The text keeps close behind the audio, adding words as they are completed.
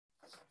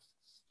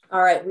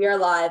All right, we are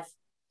live.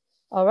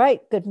 All right,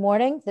 good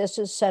morning. This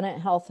is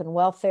Senate Health and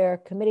Welfare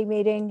Committee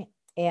meeting,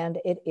 and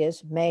it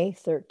is May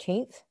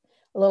 13th,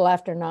 a little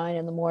after 9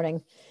 in the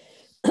morning.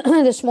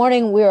 This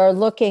morning, we are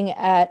looking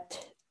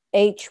at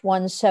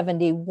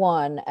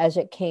H-171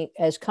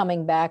 as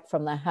coming back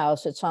from the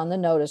House. It's on the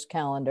notice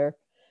calendar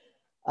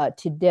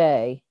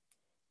today,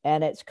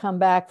 and it's come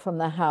back from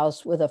the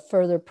House with a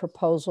further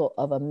proposal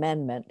of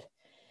amendment.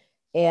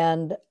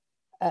 And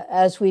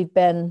as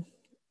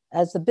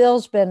the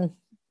bill's been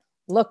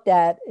looked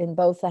at in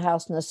both the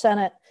House and the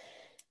Senate,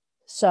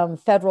 some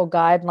federal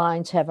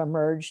guidelines have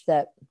emerged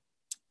that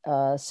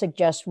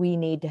suggest we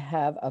need to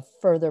have a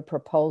further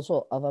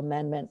proposal of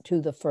amendment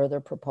to the further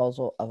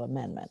proposal of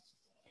amendment.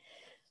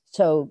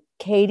 So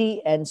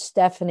Katie and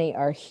Stephanie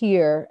are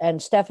here.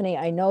 And Stephanie,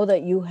 I know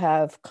that you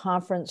have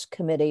conference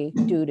committee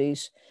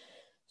duties.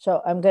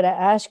 So I'm going to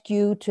ask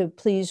you to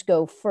please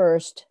go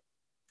first.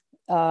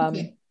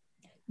 Okay.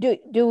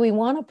 Do we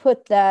want to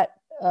put that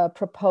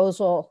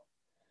proposal?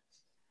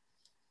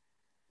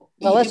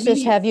 Well, let's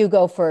just have you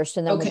go first,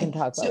 and then we can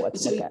talk about what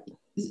to look at.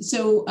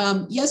 So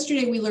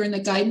yesterday we learned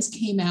that guidance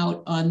came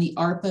out on the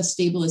ARPA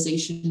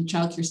stabilization,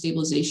 childcare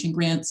stabilization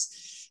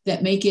grants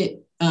that make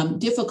it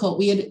difficult.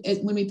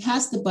 When we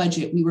passed the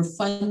budget, we were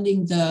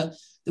funding the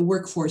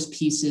workforce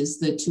pieces,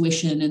 the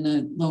tuition and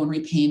the loan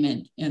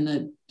repayment and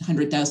the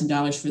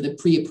 $100,000 for the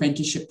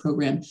pre-apprenticeship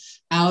program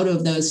out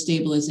of those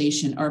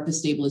ARPA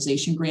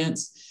stabilization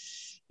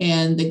grants.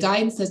 And the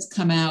guidance that's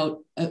come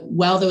out,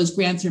 while those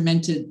grants are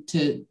meant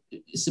to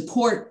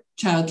support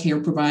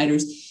childcare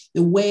providers,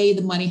 the way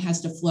the money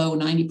has to flow,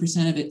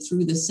 90% of it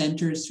through the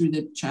centers, through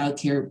the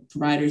childcare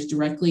providers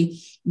directly,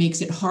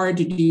 makes it hard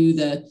to do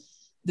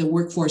the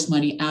workforce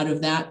money out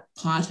of that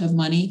pot of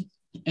money.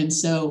 And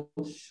so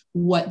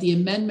what the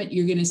amendment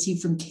you're going to see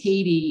from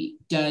Katie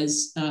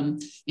does,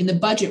 in the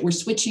budget, we're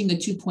switching the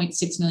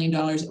 $2.6 million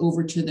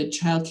over to the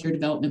Child Care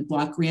Development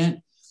Block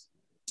Grant.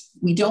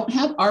 We don't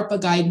have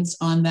ARPA guidance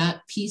on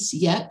that piece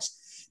yet,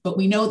 but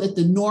we know that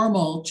the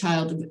normal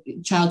child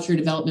care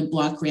development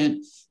block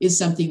grant is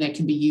something that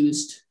can be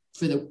used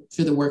for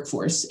the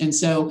workforce. And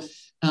so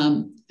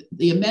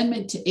the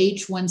amendment to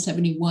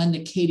H-171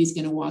 that Katie's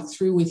going to walk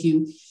through with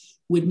you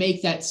would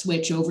make that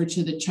switch over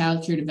to the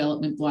child care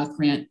development block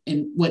grant.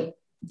 And what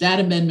that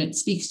amendment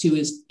speaks to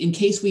is, in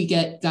case we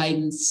get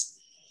guidance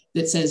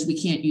that says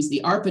we can't use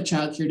the ARPA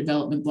child care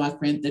development block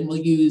grant, then we'll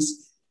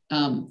use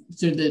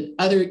sort of the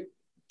other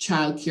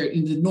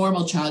the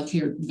normal child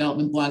care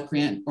development block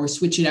grant, or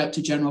switch it out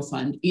to general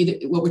fund. Either,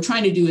 what we're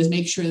trying to do is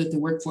make sure that the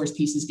workforce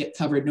pieces get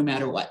covered no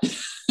matter what.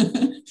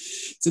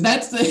 So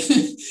that's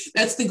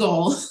the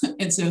goal.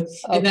 And so,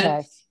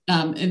 okay.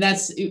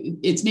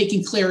 It's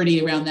making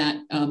clarity around that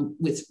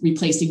with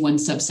replacing one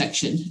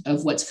subsection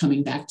of what's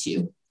coming back to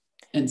you.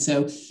 And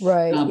so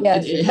right.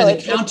 Yes. It has a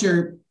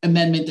counter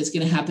amendment that's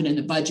going to happen in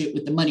the budget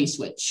with the money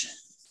switch.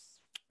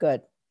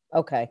 Good.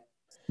 Okay.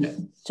 Yeah.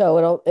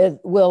 So it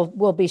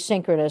will be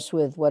synchronous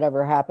with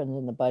whatever happens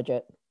in the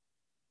budget.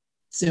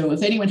 So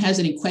if anyone has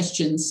any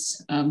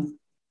questions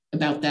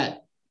about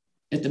that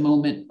at the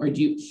moment, or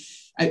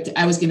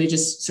I was going to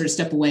just sort of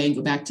step away and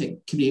go back to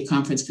committee of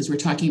conference because we're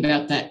talking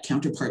about that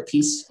counterpart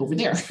piece over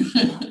there.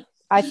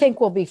 I think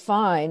we'll be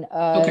fine.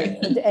 Okay.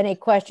 Any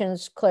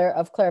questions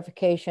of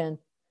clarification?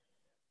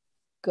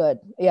 Good.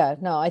 Yeah,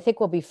 no, I think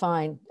we'll be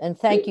fine. And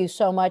thank you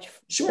so much,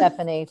 Sure.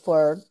 Stephanie,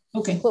 for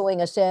Okay. cluing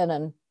us in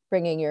and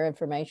bringing your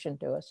information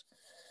to us.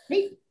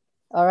 Great.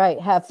 All right.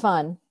 Have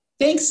fun.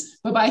 Thanks.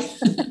 Bye-bye.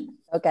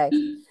 Okay.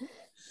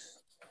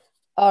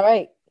 All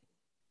right.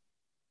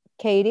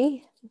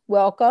 Katie,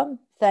 welcome.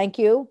 Thank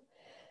you.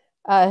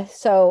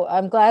 So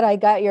I'm glad I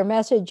got your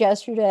message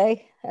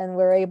yesterday and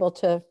we're able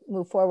to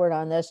move forward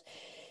on this.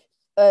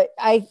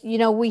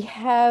 We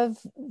have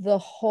the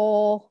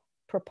whole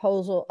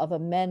proposal of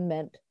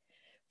amendment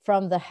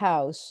from the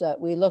House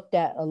that we looked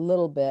at a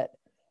little bit.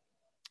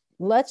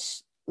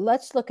 Let's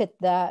look at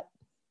that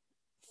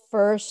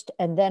first,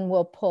 and then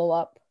we'll pull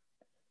up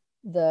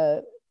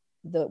the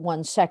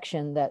one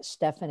section that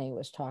Stephanie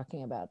was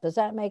talking about. Does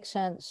that make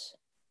sense?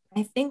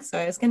 I think so.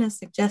 I was going to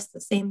suggest the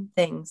same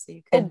thing so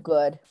you could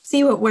good.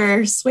 see what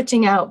we're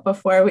switching out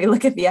before we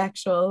look at the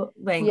actual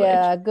language.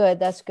 Yeah, good.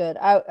 That's good.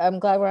 I'm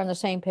glad we're on the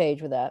same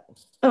page with that.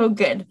 Oh,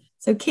 good.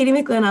 So Katie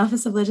McGlynn,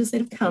 Office of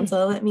Legislative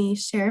Counsel. Let me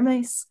share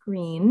my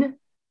screen.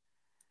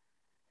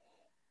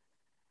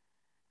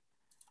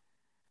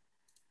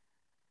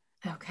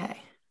 Okay.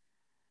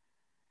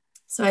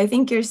 So I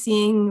think you're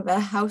seeing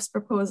the House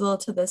proposal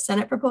to the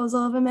Senate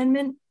proposal of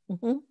amendment.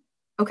 Mm-hmm.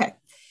 Okay.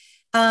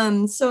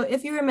 So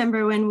if you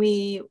remember when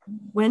we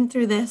went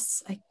through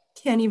this, I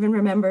can't even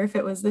remember if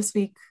it was this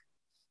week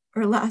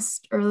or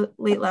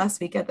late last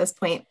week at this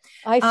point.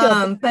 I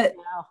feel bad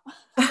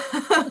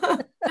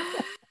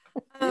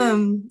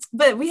now.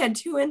 But we had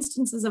two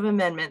instances of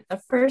amendment.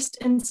 The first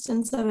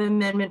instance of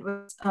amendment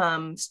was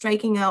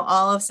striking out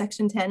all of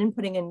Section 10 and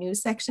putting a new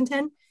Section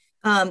 10.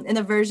 In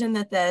the version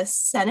that the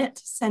Senate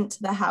sent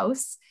to the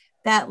House,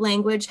 that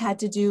language had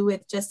to do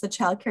with just the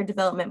Child Care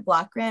Development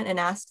Block Grant and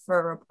asked for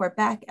a report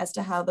back as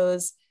to how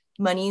those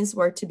monies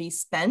were to be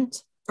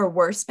spent or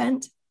were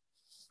spent.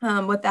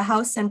 What the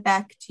House sent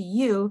back to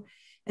you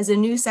is a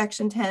new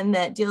Section 10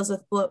 that deals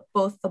with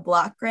both the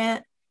block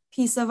grant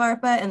piece of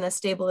ARPA and the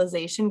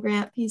stabilization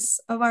grant piece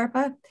of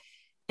ARPA.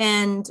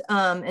 And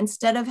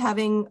instead of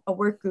having a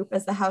work group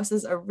as the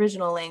House's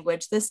original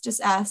language, this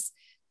just asks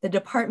the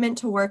department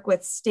to work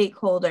with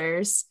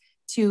stakeholders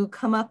to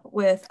come up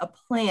with a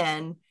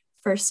plan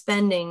for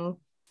spending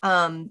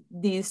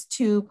these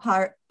two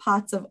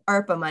pots of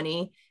ARPA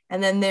money.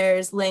 And then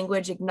there's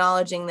language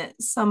acknowledging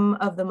that some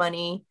of the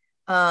money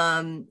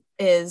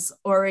is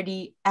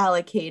already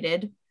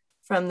allocated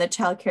from the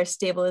child care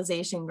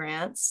stabilization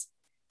grants.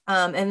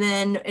 And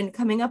then in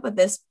coming up with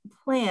this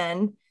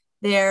plan,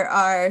 there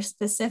are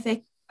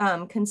specific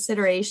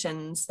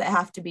considerations that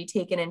have to be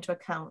taken into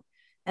account.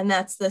 And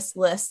that's this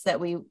list that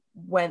we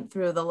went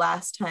through the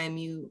last time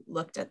you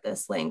looked at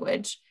this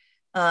language.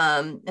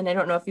 And I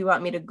don't know if you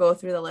want me to go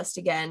through the list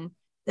again.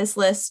 This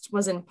list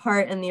was in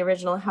part in the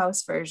original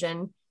House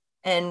version.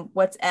 And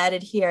what's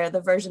added here,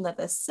 the version that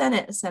the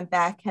Senate sent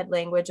back had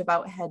language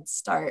about Head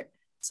Start.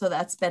 So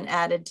that's been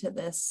added to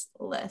this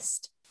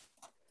list.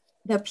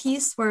 The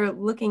piece we're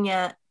looking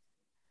at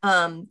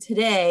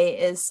today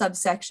is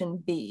subsection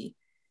B.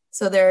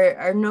 So there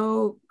are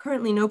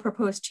currently no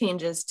proposed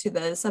changes to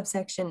the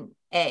subsection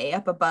A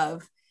up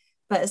above,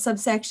 but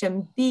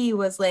subsection B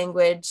was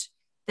language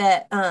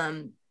that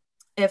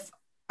if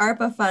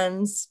ARPA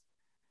funds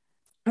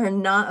are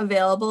not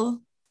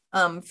available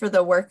for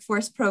the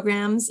workforce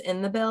programs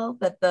in the bill,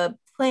 that the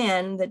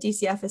plan that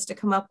DCF is to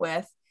come up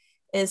with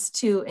is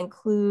to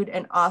include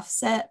an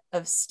offset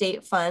of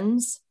state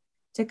funds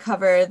to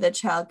cover the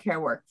childcare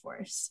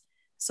workforce.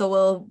 So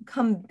we'll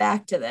come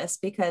back to this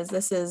because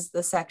this is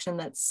the section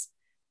that's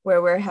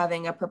where we're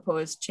having a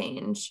proposed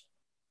change.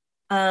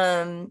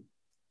 And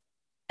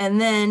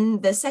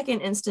then the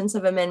second instance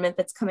of amendment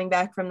that's coming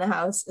back from the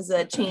House is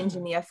a change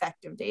in the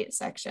effective date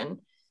section.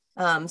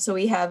 So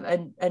we have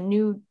a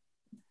new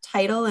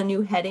title, a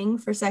new heading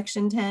for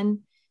section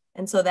 10.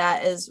 And so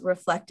that is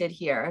reflected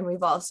here. And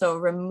we've also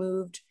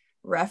removed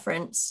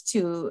reference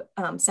to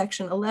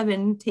section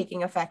 11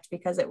 taking effect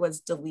because it was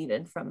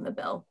deleted from the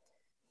bill.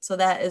 So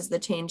that is the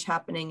change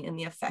happening in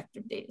the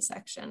effective date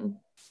section.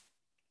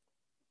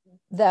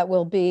 That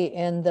will be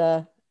in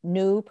the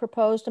new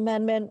proposed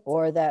amendment,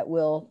 or that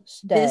will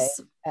stay?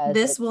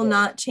 This will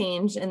not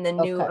change in the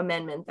new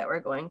amendment that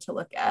we're going to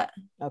look at.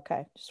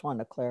 Okay, just wanted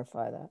to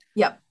clarify that.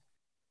 Yep.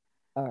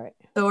 All right.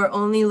 So we're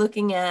only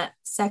looking at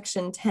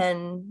section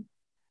 10,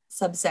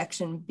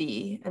 subsection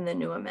B in the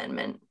new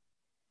amendment.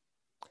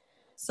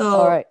 So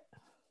all right,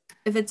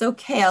 if it's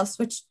okay, I'll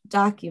switch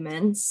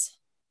documents.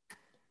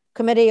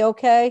 Committee,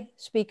 okay?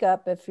 Speak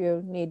up if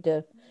you need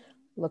to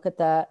look at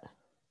that.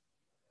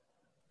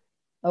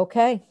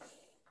 Okay.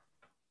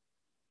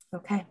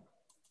 Okay.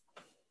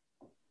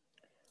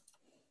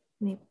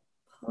 Let me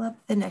pull up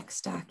the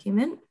next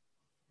document.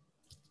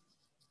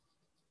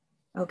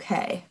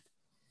 Okay.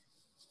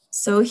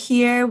 So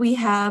here we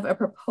have a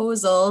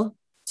proposal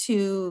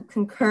to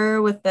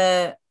concur with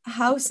the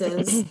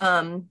House's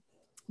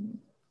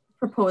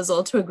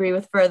proposal to agree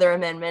with further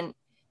amendment,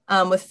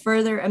 with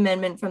further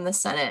amendment from the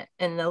Senate.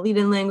 And the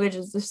lead-in language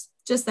is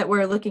just that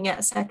we're looking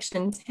at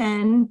section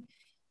 10,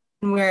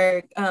 and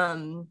we're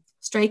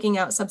striking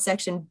out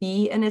subsection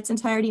B in its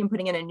entirety and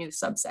putting in a new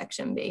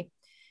subsection B.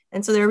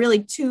 And so there are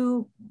really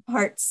two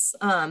parts,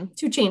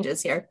 two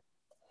changes here.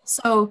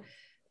 So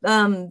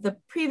the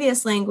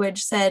previous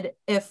language said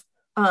if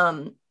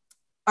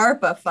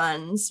ARPA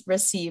funds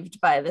received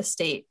by the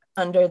state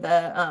under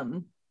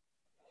the,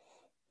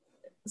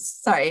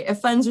 if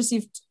funds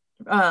received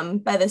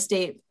by the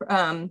state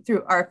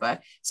through ARPA.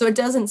 So it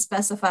doesn't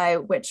specify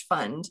which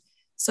fund.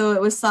 So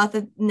it was thought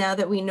that now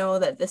that we know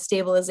that the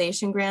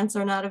stabilization grants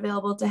are not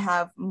available, to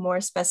have more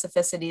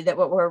specificity, that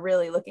what we're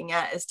really looking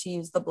at is to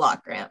use the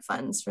block grant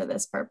funds for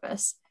this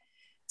purpose.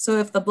 So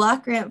if the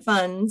block grant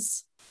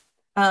funds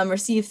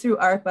received through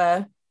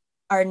ARPA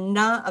are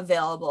not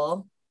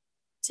available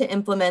to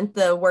implement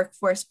the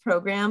workforce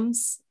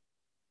programs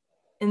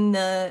in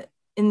the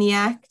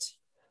act,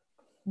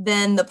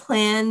 then the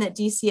plan that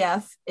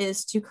DCF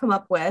is to come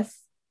up with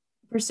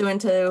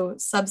pursuant to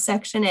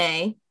subsection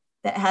A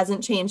that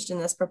hasn't changed in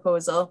this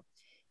proposal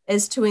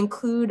is to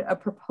include a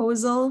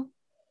proposal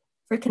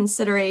for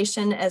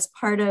consideration as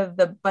part of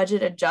the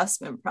budget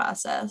adjustment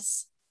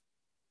process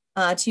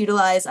to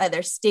utilize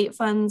either state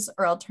funds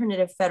or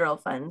alternative federal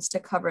funds to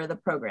cover the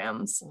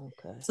programs.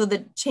 Okay. So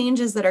the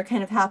changes that are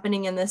kind of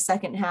happening in this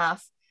second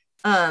half,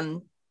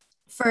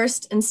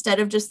 first, instead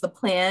of just the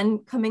plan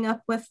coming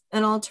up with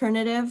an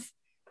alternative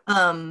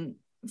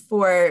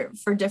for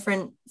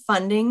different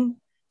funding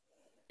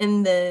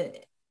in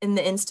the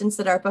instance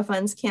that ARPA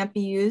funds can't be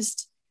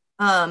used,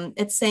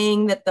 it's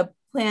saying that the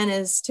plan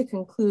is to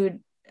include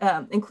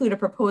a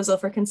proposal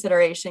for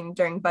consideration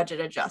during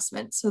budget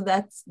adjustment. So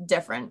that's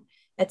different.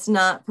 It's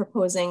not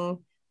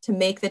proposing to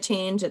make the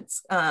change.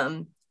 It's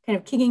kind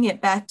of kicking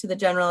it back to the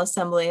General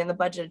Assembly and the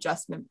budget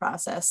adjustment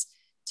process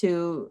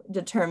to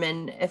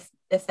determine if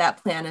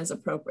that plan is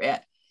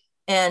appropriate.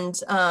 And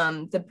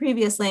the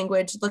previous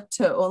language looked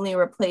to only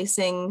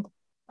replacing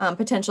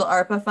potential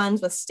ARPA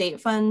funds with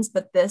state funds,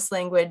 but this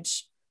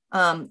language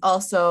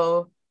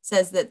also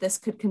says that this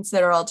could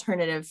consider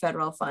alternative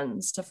federal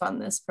funds to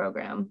fund this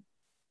program.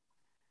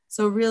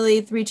 So really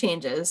 3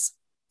 changes.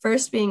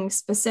 First, being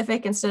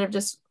specific instead of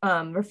just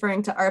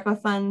referring to ARPA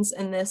funds,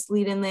 and this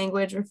lead-in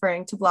language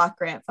referring to block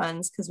grant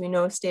funds, because we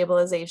know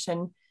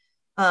stabilization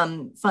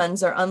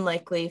funds are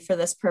unlikely for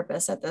this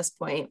purpose at this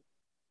point.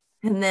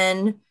 And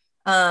then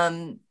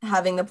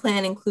having the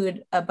plan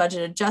include a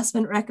budget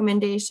adjustment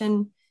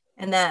recommendation,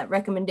 and that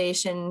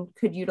recommendation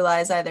could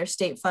utilize either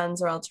state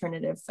funds or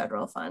alternative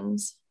federal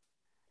funds.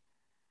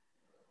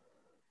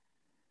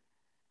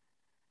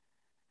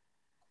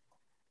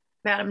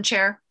 Madam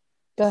Chair.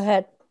 Go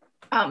ahead.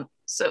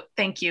 So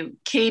thank you,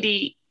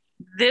 Katie.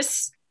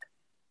 Just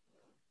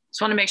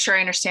want to make sure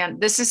I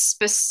understand. This is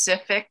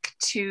specific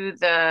to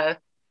the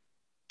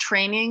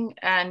training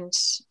and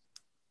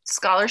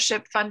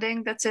scholarship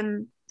funding that's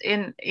in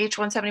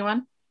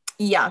H-171?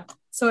 Yeah.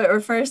 So it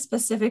refers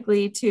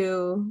specifically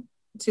to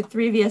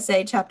 3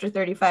 VSA Chapter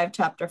 35,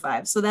 Chapter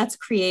 5. So that's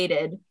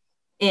created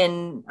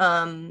in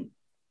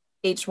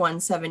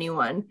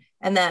H-171.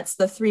 And that's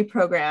the 3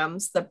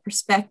 programs, the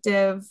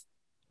Perspective,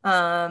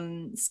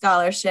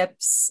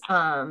 scholarships,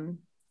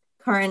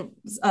 current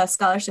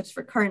scholarships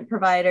for current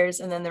providers,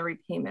 and then the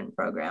repayment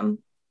program.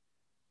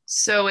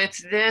 So if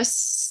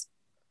this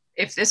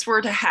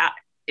were to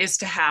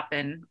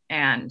happen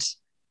and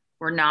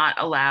we're not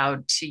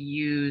allowed to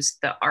use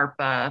the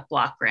ARPA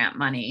block grant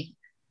money,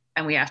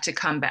 and we have to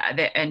come back,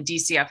 and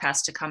DCF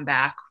has to come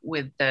back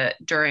with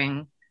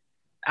during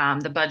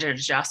the budget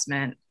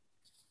adjustment,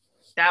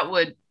 that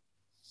would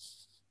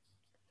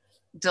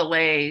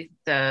delay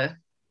the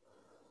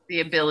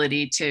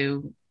ability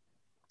to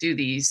do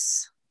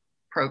these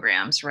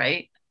programs,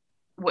 right?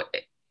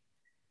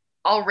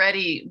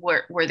 Already,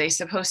 were they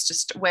supposed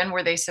to? When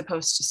were they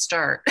supposed to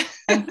start?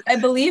 I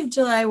believe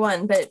July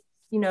 1, but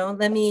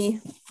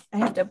I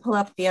have to pull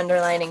up the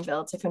underlining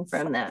bill to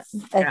confirm that.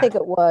 I think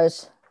it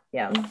was.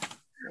 Yeah.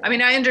 I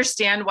mean, I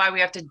understand why we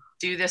have to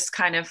do this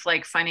kind of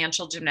like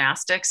financial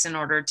gymnastics in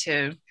order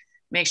to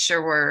make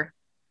sure we're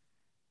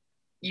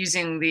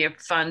using the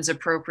funds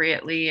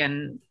appropriately,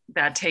 and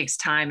that takes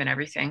time and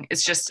everything.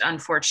 It's just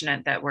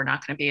unfortunate that we're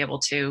not going to be able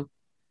to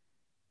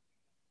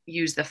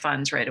use the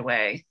funds right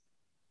away.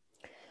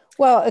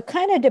 Well, it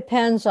kind of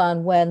depends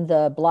on when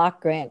the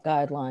block grant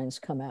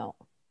guidelines come out.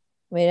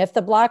 I mean, if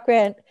the block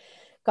grant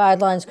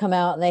guidelines come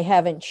out and they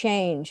haven't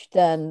changed,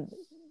 then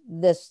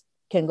this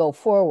can go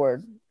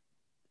forward.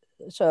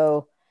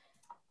 So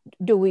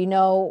do we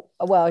know,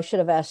 well, I should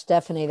have asked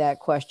Stephanie that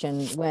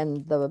question,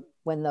 when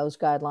those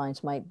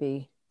guidelines might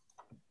be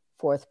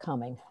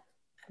forthcoming.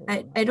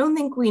 I don't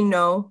think we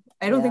know.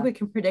 I don't think we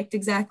can predict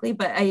exactly,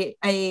 but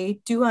I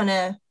do want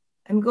to,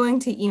 I'm going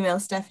to email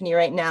Stephanie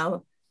right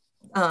now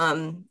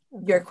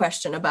your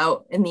question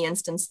about, in the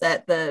instance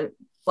that the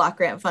block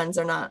grant funds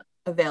are not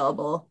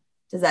available,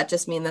 does that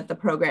just mean that the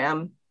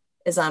program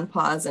is on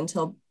pause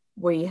until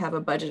we have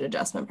a budget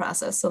adjustment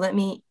process? So let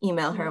me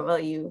email her while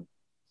you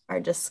are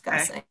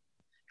discussing. Okay.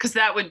 Because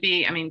that would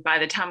be, I mean, by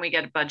the time we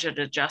get a budget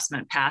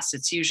adjustment passed,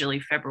 it's usually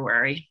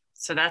February.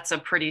 So that's a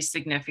pretty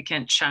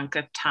significant chunk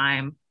of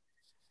time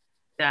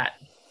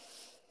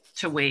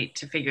to wait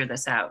to figure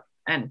this out.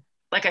 And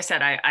like I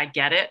said, I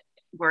get it.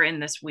 We're in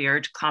this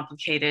weird,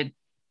 complicated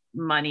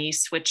money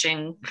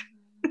switching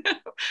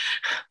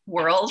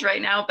world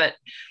right now, but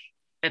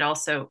it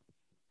also,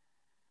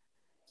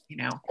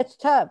 it's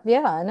tough.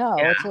 Yeah, I know.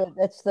 Yeah.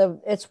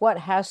 It's what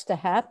has to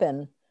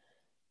happen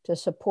to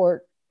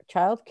support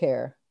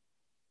childcare.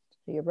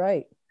 You're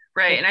right.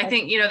 Right. And I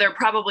think, there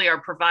probably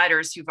are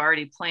providers who've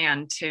already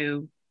planned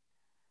to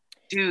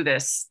do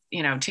this,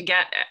 to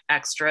get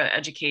extra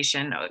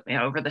education,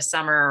 over the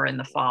summer or in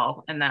the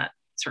fall. And that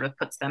sort of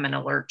puts them in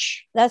a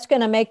lurch. That's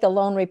going to make the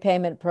loan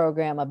repayment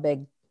program a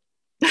big.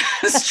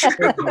 It's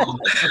true.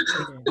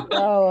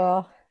 Oh,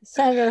 well.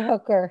 Senator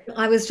Hooker.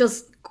 I was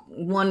just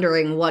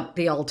wondering what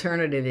the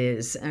alternative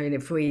is. I mean,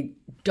 if we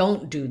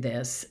don't do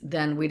this,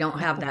 then we don't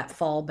have that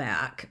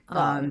fallback.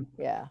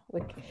 Yeah,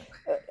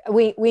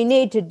 we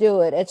need to do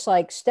it. It's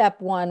like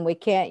step 1, we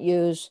can't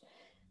use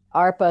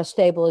ARPA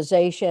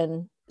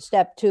stabilization.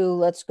 Step 2,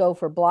 let's go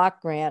for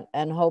block grant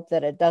and hope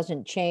that it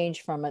doesn't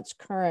change from its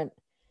current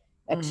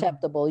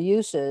acceptable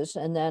uses.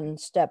 And then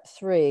step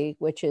 3,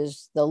 which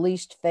is the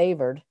least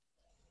favored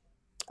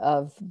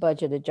of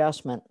budget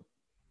adjustment.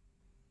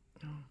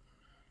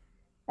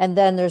 And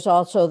then there's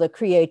also the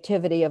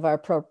creativity of our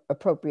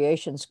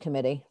appropriations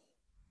committee,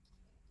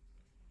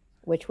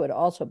 which would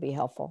also be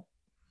helpful.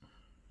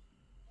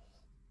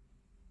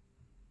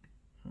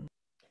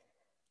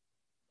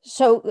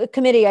 So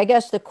committee, I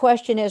guess the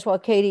question is, while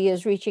Katie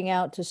is reaching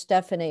out to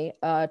Stephanie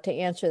to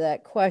answer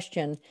that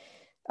question,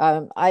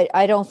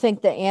 I don't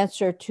think the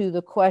answer to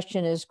the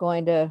question is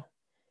going to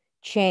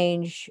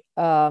change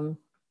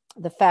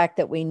the fact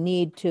that we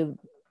need to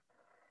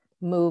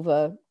move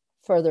a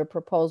further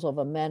proposal of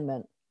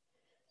amendment.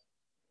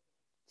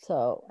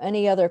 So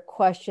any other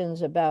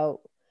questions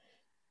about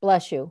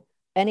Bless you.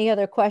 Any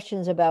other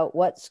questions about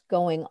what's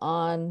going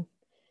on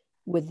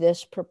with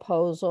this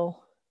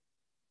proposal?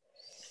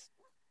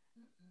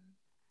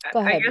 Go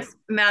ahead. I guess,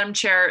 Madam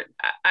Chair,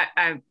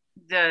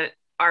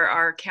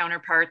 our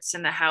counterparts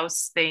in the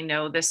House, they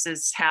know this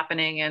is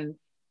happening, and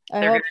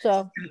I hope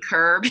so.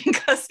 Concur,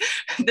 because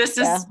this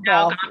has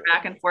now gone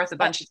back and forth a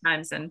bunch of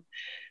times, and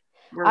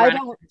I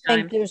don't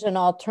think there's an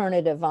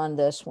alternative on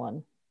this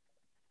one.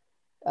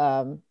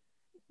 And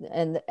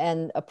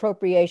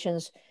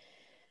appropriations,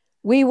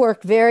 we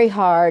worked very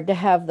hard to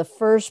have the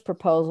first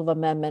proposal of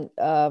amendment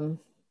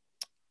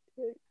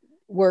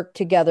work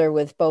together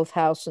with both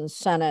House and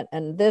Senate,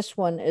 and this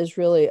one is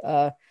really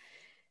a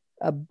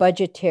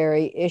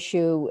budgetary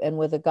issue, and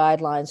with the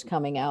guidelines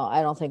coming out,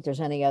 I don't think there's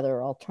any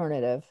other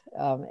alternative.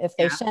 If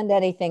they send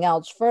anything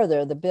else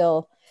further, the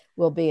bill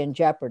will be in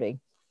jeopardy.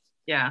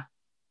 Yeah.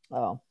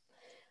 Oh,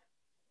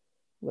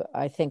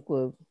 I think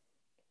when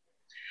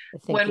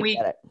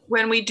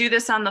we do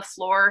this on the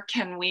floor,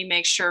 can we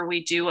make sure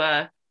we do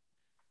a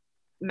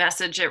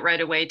message it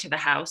right away to the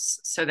House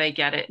so they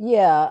get it?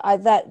 Yeah,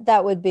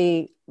 that would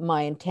be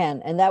my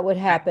intent, and that would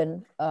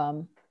happen.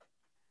 I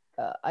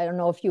don't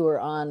know if you were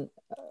on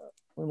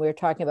when we were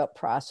talking about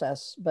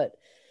process, but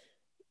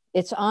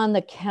it's on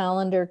the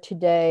calendar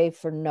today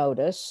for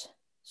notice.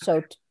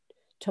 So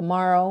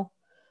tomorrow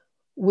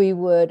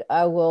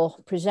I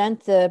will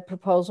present the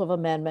proposal of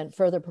amendment,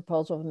 further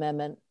proposal of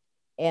amendment,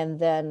 and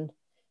then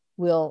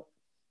we'll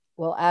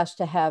ask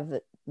to have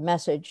it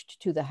messaged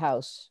to the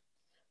House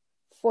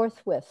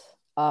forthwith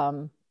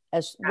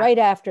right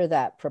after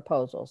that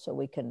proposal, so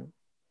we can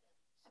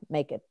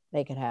make it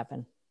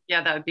happen.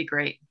 Yeah, that would be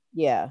great.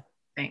 Yeah.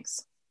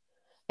 Thanks.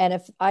 And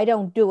if I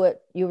don't do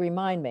it, you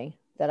remind me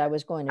that I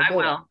was going to do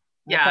it. I will.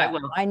 Yeah, okay. I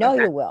will. I know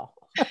you will.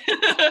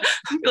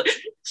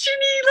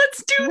 Ginny,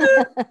 let's do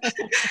this.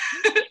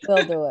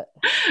 We'll do it.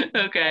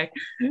 Okay.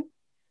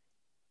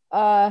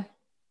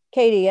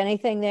 Katie,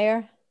 anything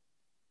there?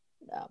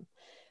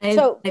 I've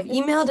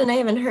emailed and I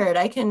haven't heard.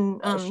 I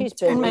can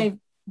turn my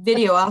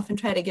video off and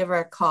try to give her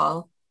a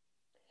call.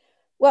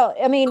 Well,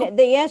 I mean,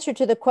 the answer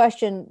to the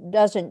question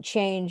doesn't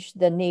change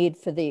the need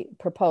for the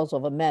proposal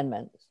of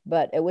amendment,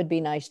 but it would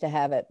be nice to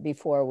have it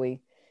before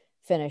we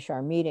finish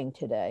our meeting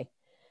today.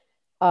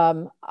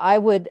 I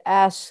would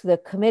ask the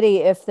committee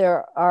if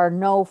there are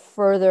no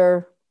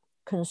further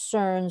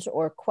concerns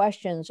or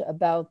questions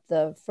about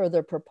the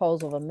further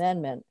proposal of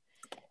amendment,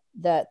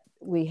 that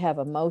we have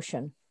a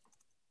motion.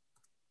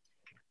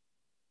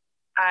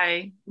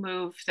 I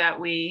move that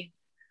we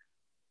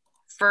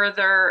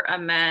further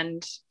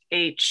amend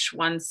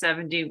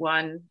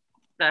H-171,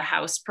 the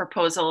House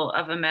proposal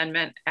of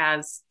amendment,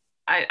 as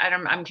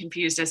I'm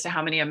confused as to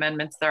how many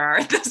amendments there are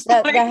at this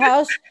point. The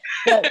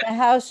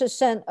House has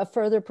sent a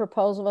further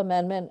proposal of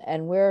amendment,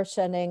 and we're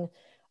sending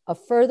a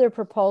further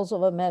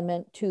proposal of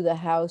amendment to the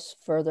House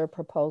further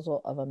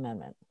proposal of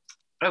amendment.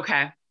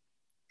 Okay.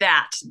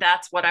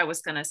 That's what I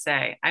was going to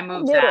say. I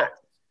moved that.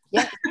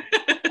 Yeah,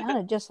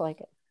 sounded just like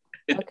it.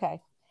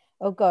 Okay.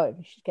 Oh, good.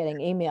 She's getting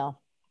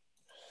email.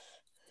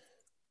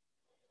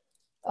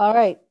 All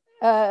right.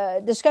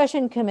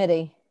 Discussion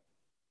committee.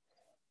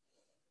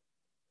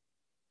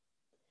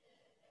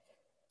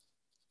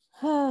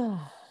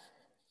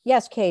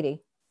 Yes,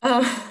 Katie.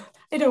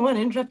 I don't want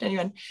to interrupt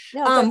anyone.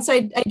 No, so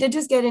I did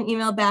just get an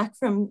email back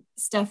from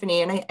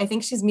Stephanie, and I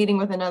think she's meeting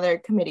with another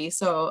committee,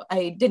 so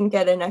I didn't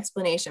get an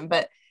explanation,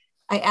 but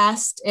I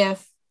asked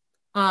if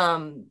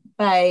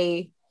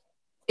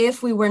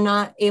we were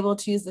not able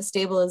to use the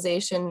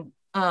stabilization,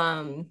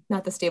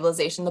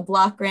 the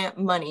block grant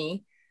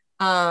money,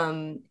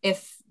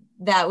 if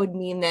that would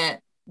mean that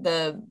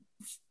the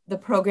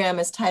program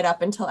is tied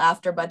up until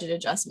after budget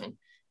adjustment.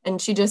 And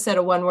she just said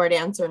a one-word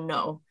answer,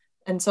 no.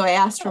 And so I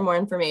asked for more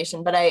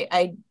information, but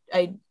I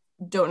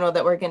don't know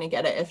that we're going to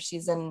get it if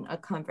she's in a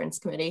conference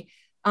committee.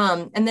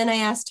 And then I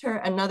asked her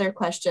another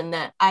question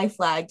that I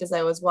flagged as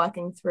I was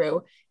walking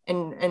through,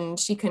 and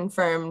she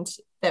confirmed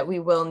that we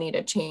will need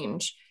a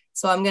change.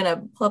 So I'm going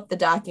to pull up the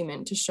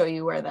document to show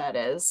you where that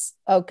is.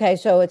 Okay,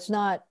 so it's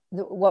not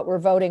what we're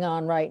voting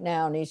on right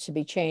now needs to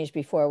be changed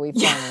before we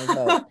finally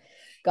vote.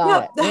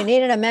 Got it. We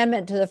need an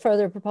amendment to the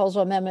further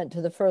proposal amendment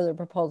to the further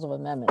proposal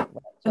amendment.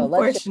 So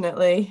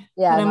unfortunately.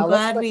 I'm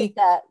glad we at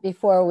that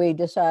before we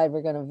decide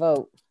we're going to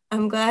vote.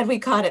 I'm glad we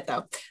caught it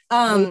though.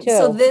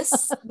 So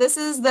this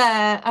is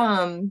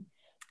the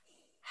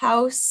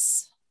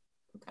House.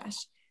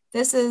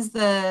 This is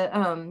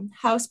the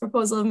House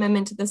proposal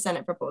amendment to the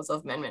Senate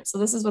proposal amendment. So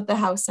this is what the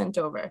House sent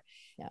over.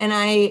 Yeah.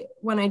 And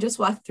when I just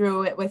walked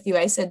through it with you,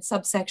 I said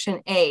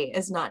subsection A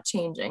is not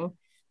changing.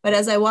 But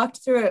as I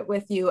walked through it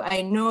with you,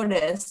 I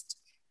noticed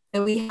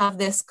that we have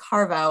this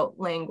carve out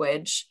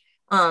language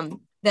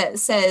that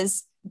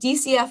says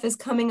DCF is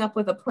coming up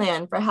with a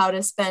plan for how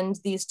to spend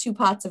these two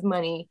pots of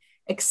money,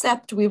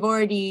 except we've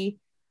already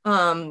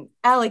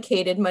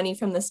allocated money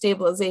from the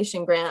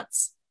stabilization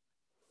grants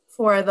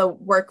for the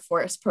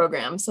workforce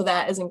program. So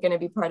that isn't going to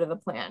be part of the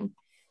plan.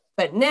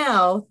 But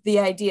now the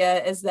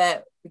idea is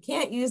that we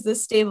can't use the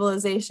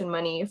stabilization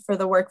money for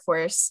the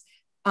workforce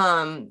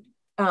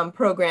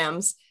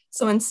programs.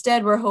 So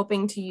instead, we're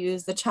hoping to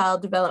use the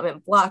Child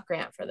Development Block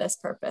Grant for this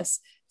purpose.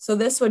 So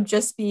this would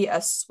just be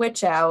a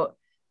switch out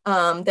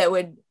that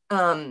would,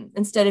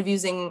 instead of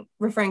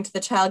referring to the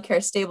Child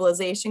Care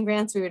Stabilization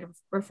Grants, we would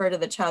refer to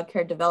the Child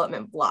Care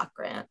Development Block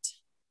Grant.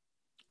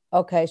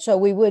 Okay, so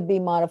we would be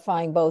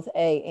modifying both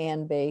A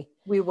and B.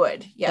 We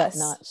would, yes. But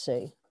not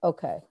C.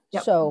 Okay.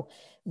 Yep. So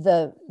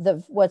the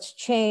what's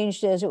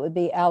changed is it would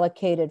be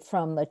allocated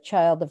from the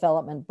Child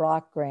Development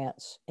Block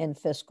Grants in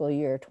fiscal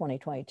year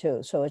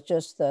 2022. So it's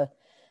just the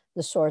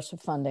source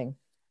of funding.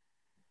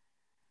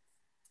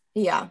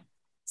 Yeah.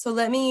 So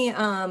let me you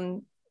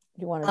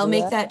want to I'll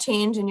make that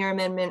change in your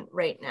amendment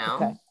right now.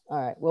 Okay.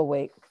 All right, we'll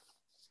wait.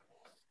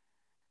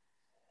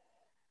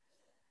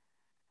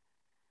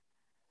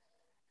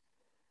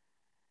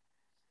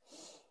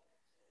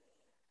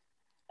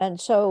 And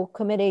so,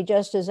 committee,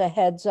 just as a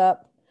heads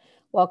up,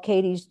 while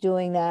Katie's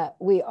doing that,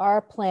 we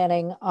are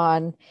planning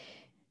on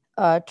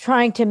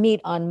trying to meet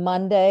on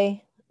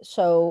Monday.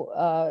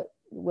 So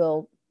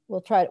we'll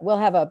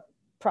have a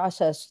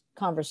process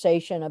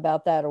conversation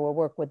about that, or we'll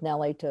work with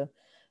Nellie to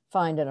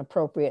find an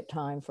appropriate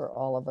time for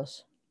all of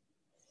us.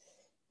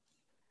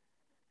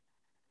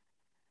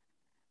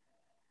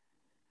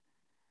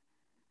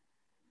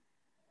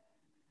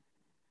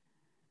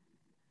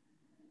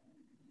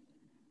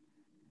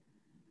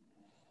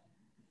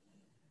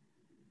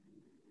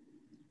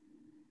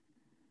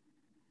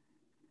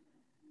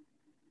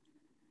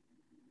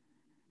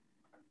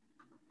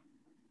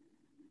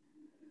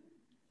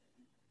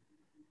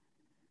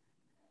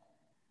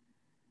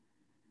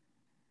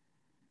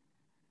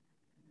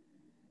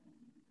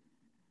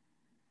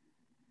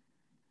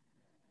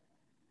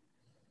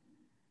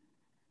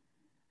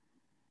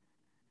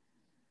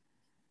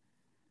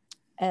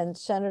 And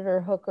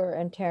Senator Hooker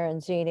and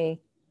Terenzini,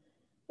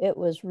 it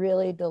was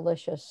really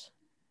delicious.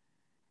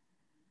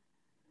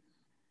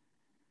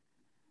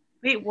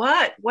 Wait,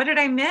 what? What did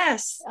I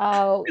miss?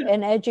 Oh,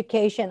 in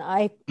education,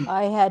 I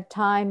had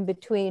time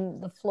between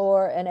the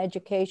floor and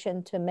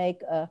education to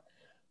make a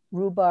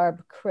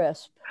rhubarb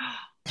crisp.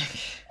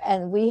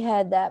 And we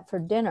had that for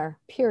dinner,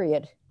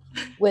 period,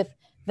 with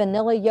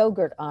vanilla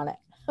yogurt on it.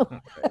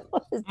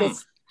 What is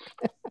this?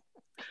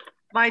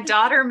 My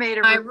daughter made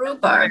a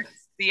rhubarb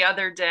the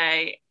other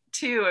day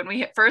too, and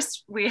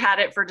we had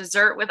it for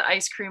dessert with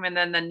ice cream, and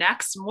then the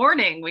next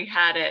morning we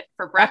had it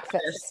for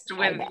breakfast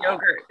with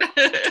yogurt.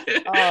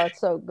 Oh, it's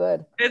so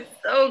good. It's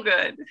so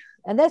good.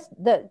 And that's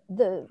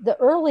the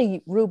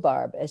early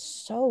rhubarb is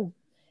so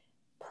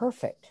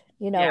perfect.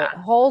 You know, It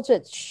holds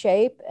its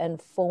shape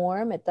and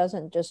form. It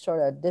doesn't just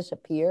sort of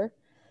disappear.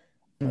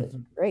 It's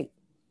great.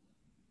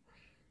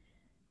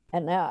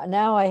 And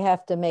now I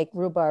have to make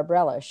rhubarb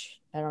relish.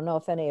 I don't know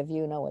if any of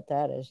you know what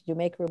that is. Do you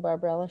make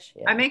rhubarb relish?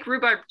 Yeah. I make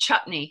rhubarb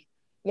chutney.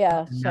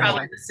 Yeah.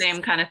 Probably the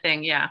same kind of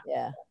thing. Yeah.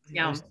 Yeah.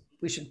 Yum.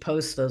 We should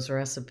post those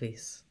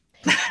recipes.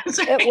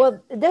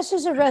 Well, this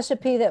is a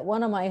recipe that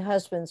one of my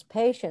husband's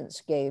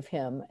patients gave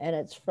him,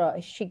 and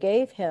she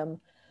gave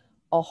him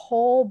a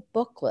whole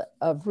booklet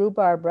of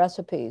rhubarb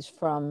recipes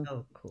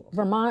from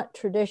Vermont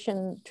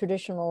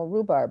traditional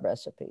rhubarb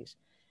recipes.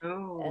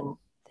 Oh. And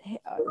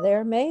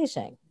they're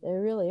amazing. They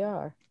really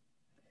are.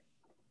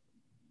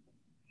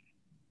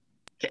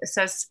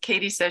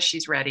 Katie says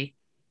she's ready.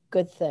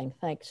 Good thing.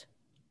 Thanks.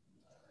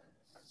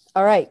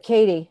 All right,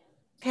 Katie.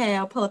 Okay,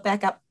 I'll pull it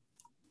back up.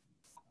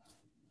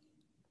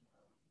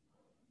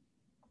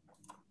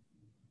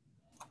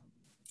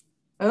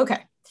 Okay.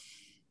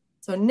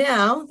 So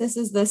now this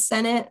is the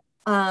Senate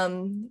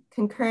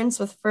concurrence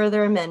with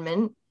further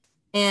amendment.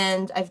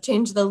 And I've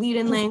changed the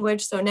lead-in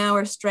language. So now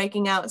we're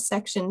striking out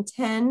section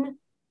 10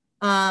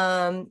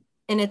 in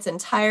its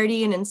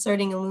entirety and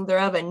inserting in lieu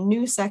thereof a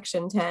new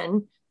section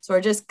 10. So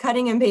we're just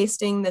cutting and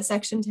pasting the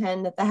section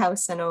 10 that the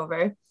House sent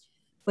over,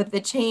 with the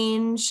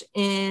change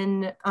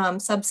in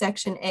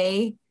subsection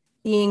A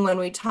being when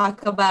we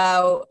talk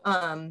about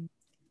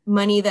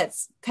money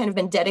that's kind of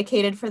been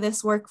dedicated for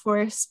this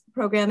workforce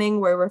programming,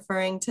 we're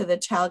referring to the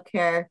Child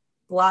Care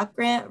Block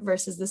Grant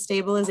versus the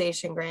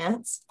stabilization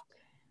grants.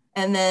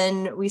 And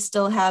then we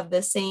still have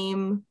the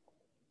same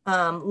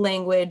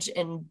language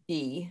in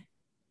B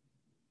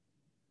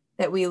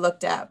that we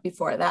looked at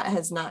before. That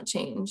has not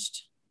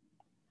changed.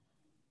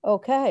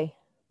 Okay.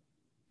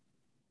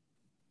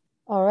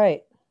 All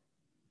right.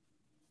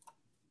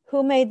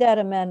 Who made that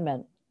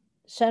amendment?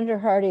 Senator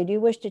Hardy, do you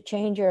wish to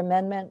change your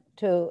amendment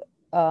to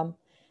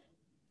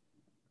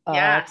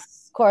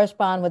yes.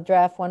 correspond with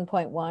draft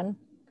 1.1?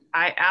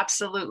 I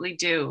absolutely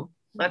do.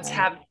 Let's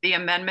have the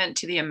amendment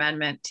to the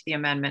amendment to the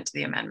amendment to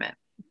the amendment.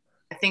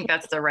 I think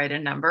that's the right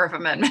number of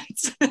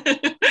amendments.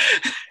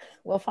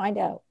 We'll find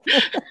out.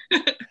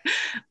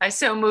 I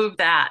so move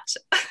that.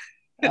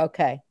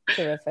 Okay,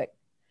 terrific.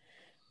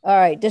 All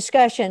right,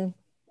 discussion.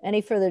 Any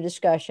further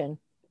discussion?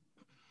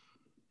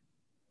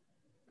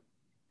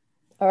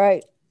 All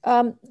right.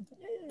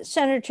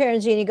 Senator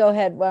Terenzini, go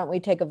ahead. Why don't we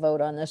take a vote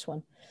on this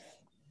one?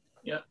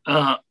 Yeah.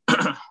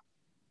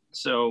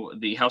 So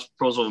the House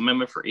proposal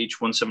amendment for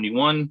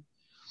H171,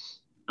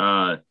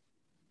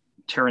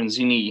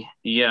 Terenzini,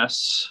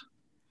 yes.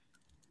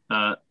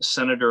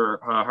 Senator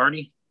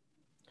Hardy,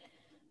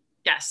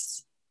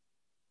 Yes.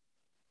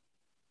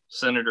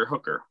 Senator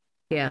Hooker,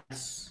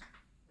 Yes.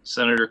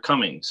 Senator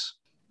Cummings,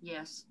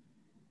 Yes.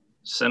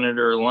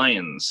 Senator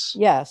Lyons.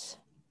 Yes.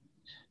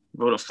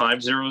 Vote of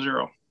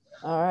 5-0-0.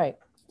 All right.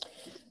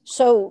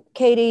 So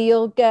Katie,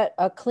 you'll get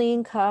a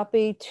clean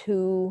copy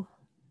to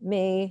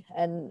me,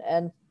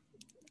 and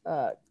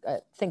I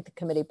think the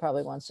committee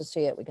probably wants to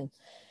see it.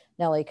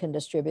 Nellie can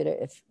distribute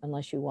it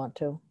unless you want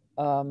to.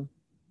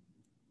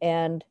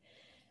 And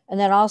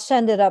then I'll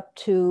send it up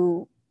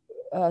to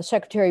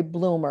Secretary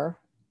Bloomer,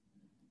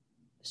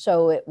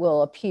 so it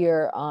will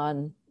appear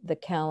on the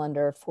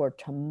calendar for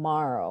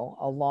tomorrow,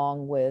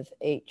 along with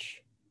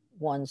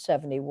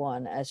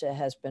H-171, as it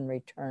has been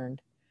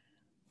returned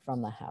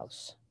from the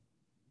House.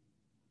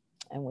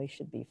 And we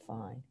should be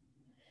fine.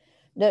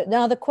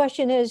 Now the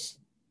question is,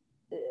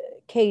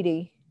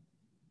 Katie,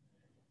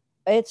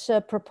 it's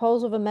a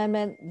proposal of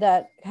amendment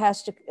that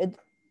has to,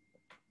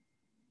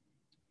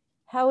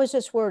 how is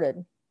this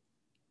worded?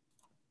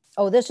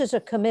 Oh, this is a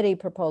committee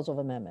proposal of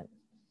amendment.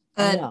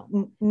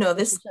 No,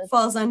 this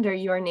falls under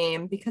your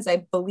name because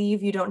I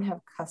believe you don't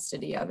have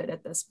custody of it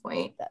at this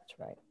point. That's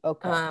right.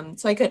 Okay.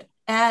 So I could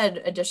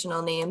add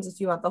additional names if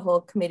you want the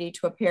whole committee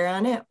to appear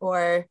on it,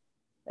 or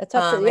it's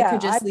up to, yeah, I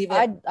could just leave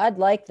it. I'd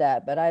like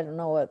that, but I don't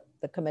know what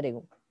the committee.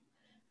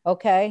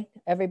 Okay,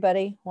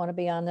 everybody want to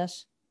be on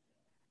this?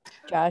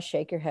 Josh,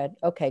 shake your head.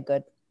 Okay,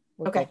 good.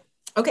 We're okay.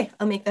 Good. Okay,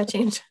 I'll make that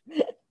change.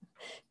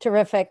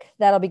 Terrific.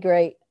 That'll be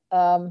great.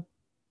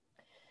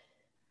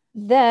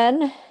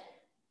 Then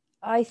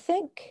I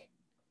think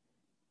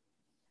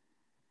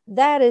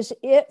that is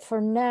it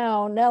for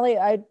now. Nellie,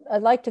 I'd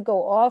like to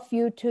go off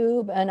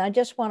YouTube, and I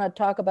just want to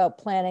talk about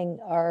planning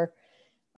our